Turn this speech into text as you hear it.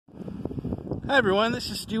Hi everyone, this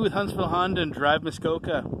is Stu with Huntsville Honda and Drive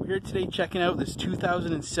Muskoka. We're here today checking out this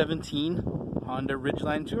 2017 Honda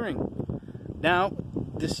Ridgeline Touring. Now,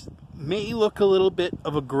 this may look a little bit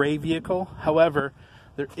of a gray vehicle, however,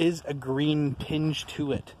 there is a green tinge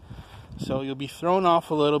to it. So you'll be thrown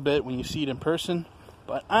off a little bit when you see it in person,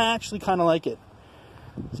 but I actually kind of like it.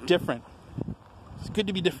 It's different. It's good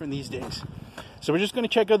to be different these days. So we're just going to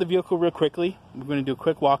check out the vehicle real quickly. We're going to do a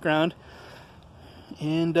quick walk around.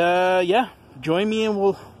 And yeah, join me and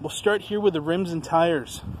we'll start here with the rims and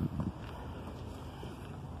tires.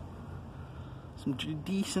 Some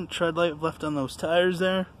decent tread life left on those tires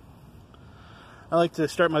there. I like to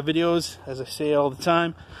start my videos, as I say all the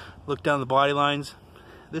time, look down the body lines.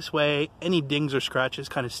 This way, any dings or scratches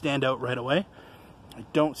kind of stand out right away. I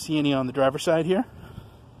don't see any on the driver's side here.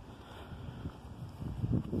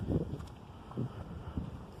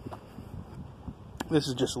 This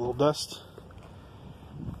is just a little dust.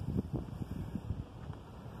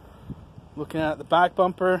 Looking at the back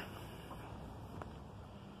bumper,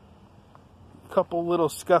 a couple little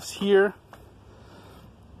scuffs here,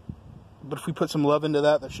 but if we put some love into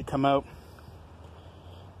that, that should come out.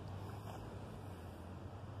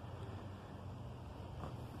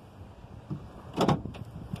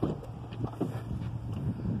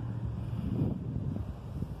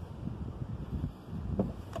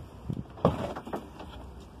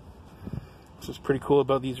 This is pretty cool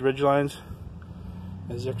about these Ridgelines.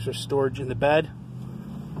 There's extra storage in the bed.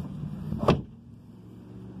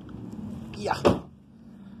 Yeah.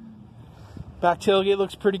 Back tailgate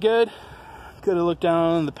looks pretty good. Good to look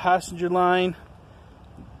down the passenger line.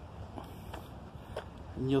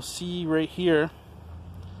 And you'll see right here,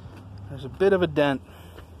 there's a bit of a dent.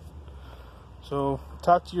 So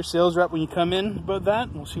talk to your sales rep when you come in about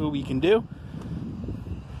that. We'll see what we can do.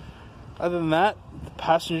 Other than that, the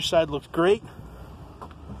passenger side looks great.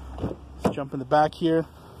 Let's jump in the back here.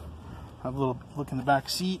 Have a little look in the back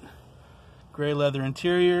seat. Gray leather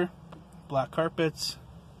interior, black carpets,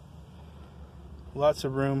 lots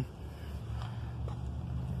of room.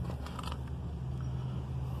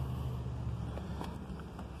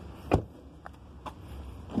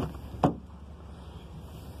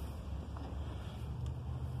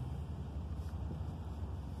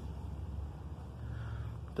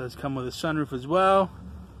 Does come with a sunroof as well.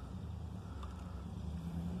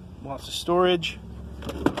 Lots of storage.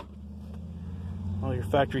 All your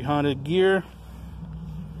factory Honda gear.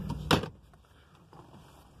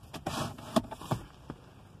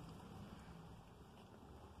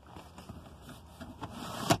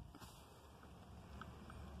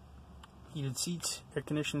 Heated seats, air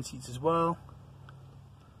conditioned seats as well.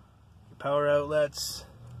 Your power outlets.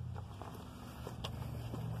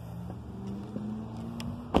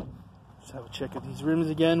 Let's have a check of these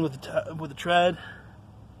rims again with the tread.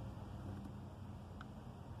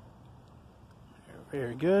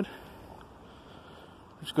 Very good.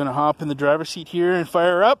 I'm just going to hop in the driver's seat here and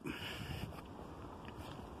fire up.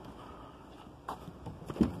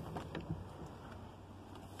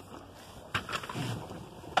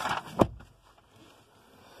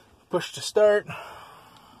 Push to start.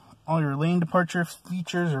 All your lane departure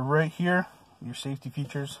features are right here. Your safety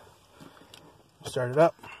features. Start it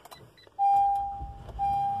up.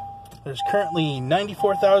 There's currently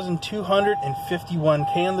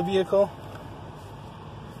 94,251K on the vehicle.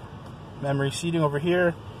 Memory seating over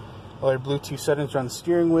here. All your Bluetooth settings are on the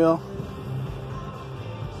steering wheel.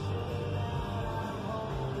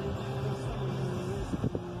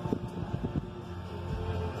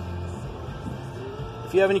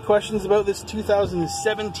 If you have any questions about this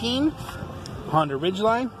 2017 Honda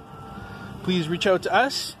Ridgeline, please reach out to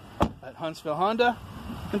us at Huntsville Honda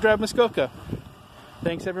and Drive Muskoka.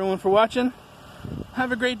 Thanks everyone for watching.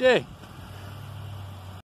 Have a great day.